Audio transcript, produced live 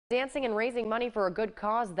Dancing and raising money for a good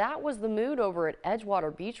cause. That was the mood over at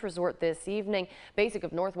Edgewater Beach Resort this evening. Basic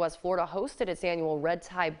of Northwest Florida hosted its annual Red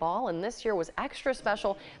Tie Ball, and this year was extra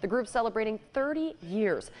special. The group celebrating 30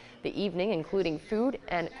 years. The evening including food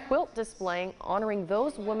and quilt displaying honoring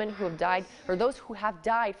those women who have died, or those who have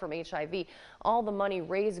died from HIV. All the money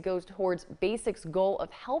raised goes towards Basic's goal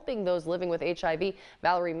of helping those living with HIV.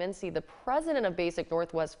 Valerie Mincy, the president of Basic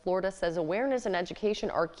Northwest Florida, says awareness and education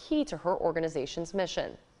are key to her organization's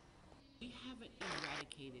mission. We haven't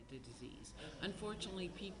eradicated the disease. Unfortunately,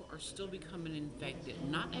 people are still becoming infected,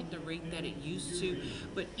 not at the rate that it used to,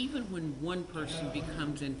 but even when one person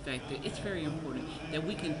becomes infected, it's very important that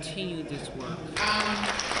we continue this work.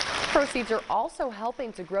 Proceeds are also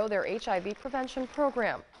helping to grow their HIV prevention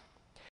program.